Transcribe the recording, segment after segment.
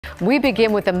We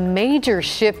begin with a major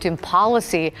shift in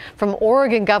policy from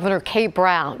Oregon Governor Kate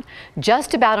Brown.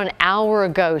 Just about an hour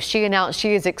ago, she announced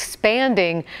she is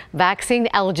expanding vaccine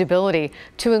eligibility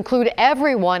to include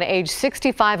everyone age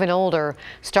 65 and older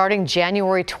starting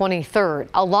January 23rd,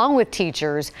 along with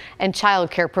teachers and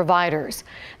child care providers.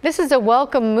 This is a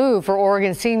welcome move for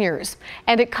Oregon seniors,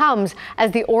 and it comes as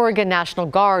the Oregon National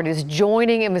Guard is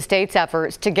joining in the state's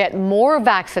efforts to get more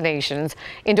vaccinations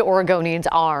into Oregonians'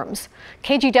 arms.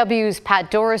 KGW's Pat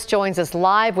Doris joins us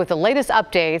live with the latest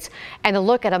updates and a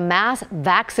look at a mass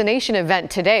vaccination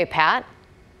event today. Pat?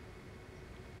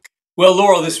 Well,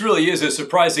 Laurel, this really is a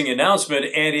surprising announcement,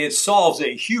 and it solves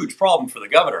a huge problem for the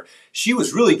governor. She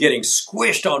was really getting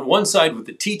squished on one side with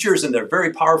the teachers and their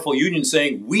very powerful union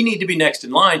saying, we need to be next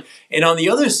in line. And on the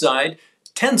other side,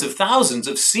 tens of thousands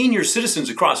of senior citizens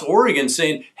across Oregon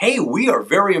saying, hey, we are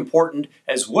very important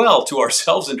as well to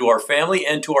ourselves and to our family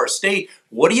and to our state.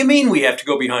 What do you mean we have to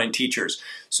go behind teachers?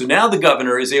 So now the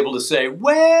governor is able to say,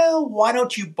 well, why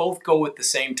don't you both go at the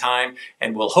same time,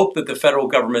 and we'll hope that the federal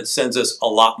government sends us a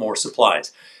lot more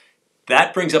supplies.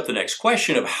 That brings up the next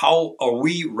question of how are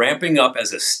we ramping up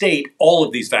as a state all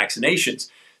of these vaccinations?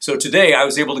 So today I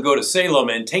was able to go to Salem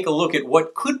and take a look at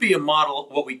what could be a model,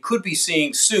 what we could be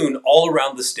seeing soon all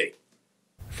around the state.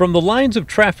 From the lines of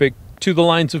traffic to the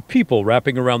lines of people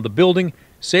wrapping around the building,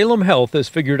 Salem Health has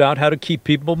figured out how to keep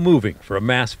people moving for a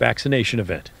mass vaccination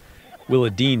event. Willa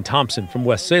Dean Thompson from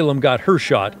West Salem got her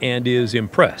shot and is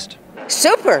impressed.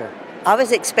 Super. I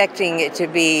was expecting it to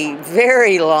be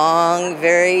very long,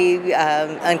 very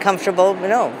uncomfortable, but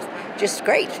no, just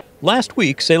great. Last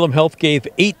week, Salem Health gave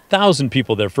 8,000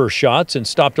 people their first shots and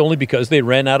stopped only because they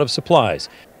ran out of supplies.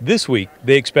 This week,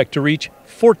 they expect to reach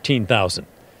 14,000.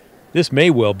 This may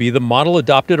well be the model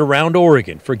adopted around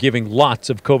Oregon for giving lots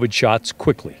of COVID shots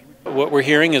quickly. What we're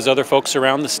hearing is other folks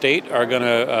around the state are going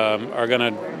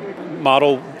to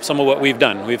model some of what we've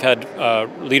done. We've had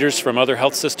leaders from other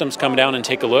health systems come down and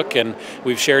take a look, and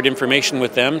we've shared information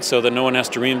with them so that no one has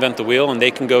to reinvent the wheel, and they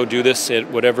can go do this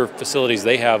at whatever facilities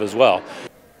they have as well.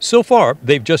 So far,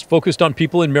 they've just focused on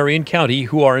people in Marion County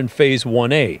who are in Phase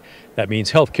 1A. That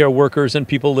means healthcare workers and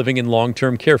people living in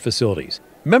long-term care facilities.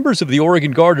 Members of the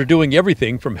Oregon Guard are doing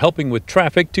everything from helping with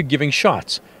traffic to giving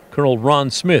shots. Colonel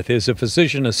Ron Smith is a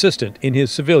physician assistant in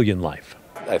his civilian life.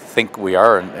 I think we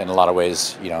are, in a lot of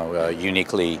ways,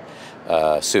 uniquely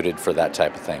suited for that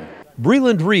type of thing.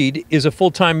 Breland Reed is a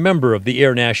full-time member of the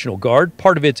Air National Guard,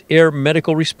 part of its Air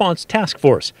Medical Response Task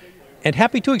Force, and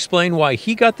happy to explain why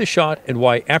he got the shot and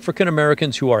why African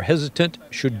Americans who are hesitant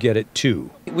should get it too.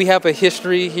 We have a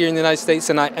history here in the United States,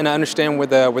 and I understand where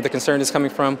the concern is coming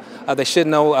from. They should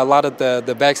know a lot of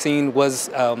the vaccine was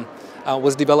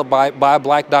developed by a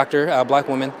black doctor, a black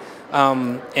woman,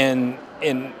 and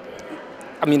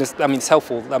I mean it's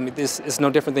helpful. I mean it's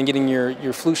no different than getting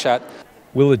your flu shot.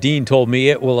 Willa Dean told me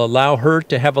it will allow her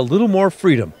to have a little more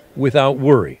freedom without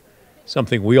worry,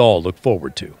 something we all look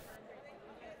forward to.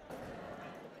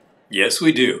 Yes,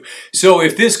 we do. So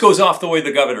if this goes off the way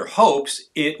the governor hopes,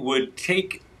 it would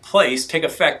take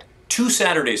effect 2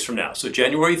 Saturdays from now. So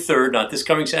January 3rd, not this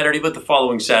coming Saturday, but the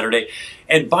following Saturday.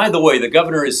 And by the way, the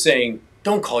governor is saying,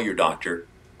 don't call your doctor.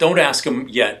 Don't ask them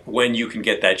yet when you can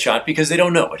get that shot because they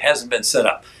don't know. It hasn't been set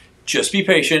up. Just be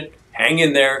patient. Hang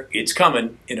in there. It's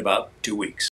coming in about 2 weeks.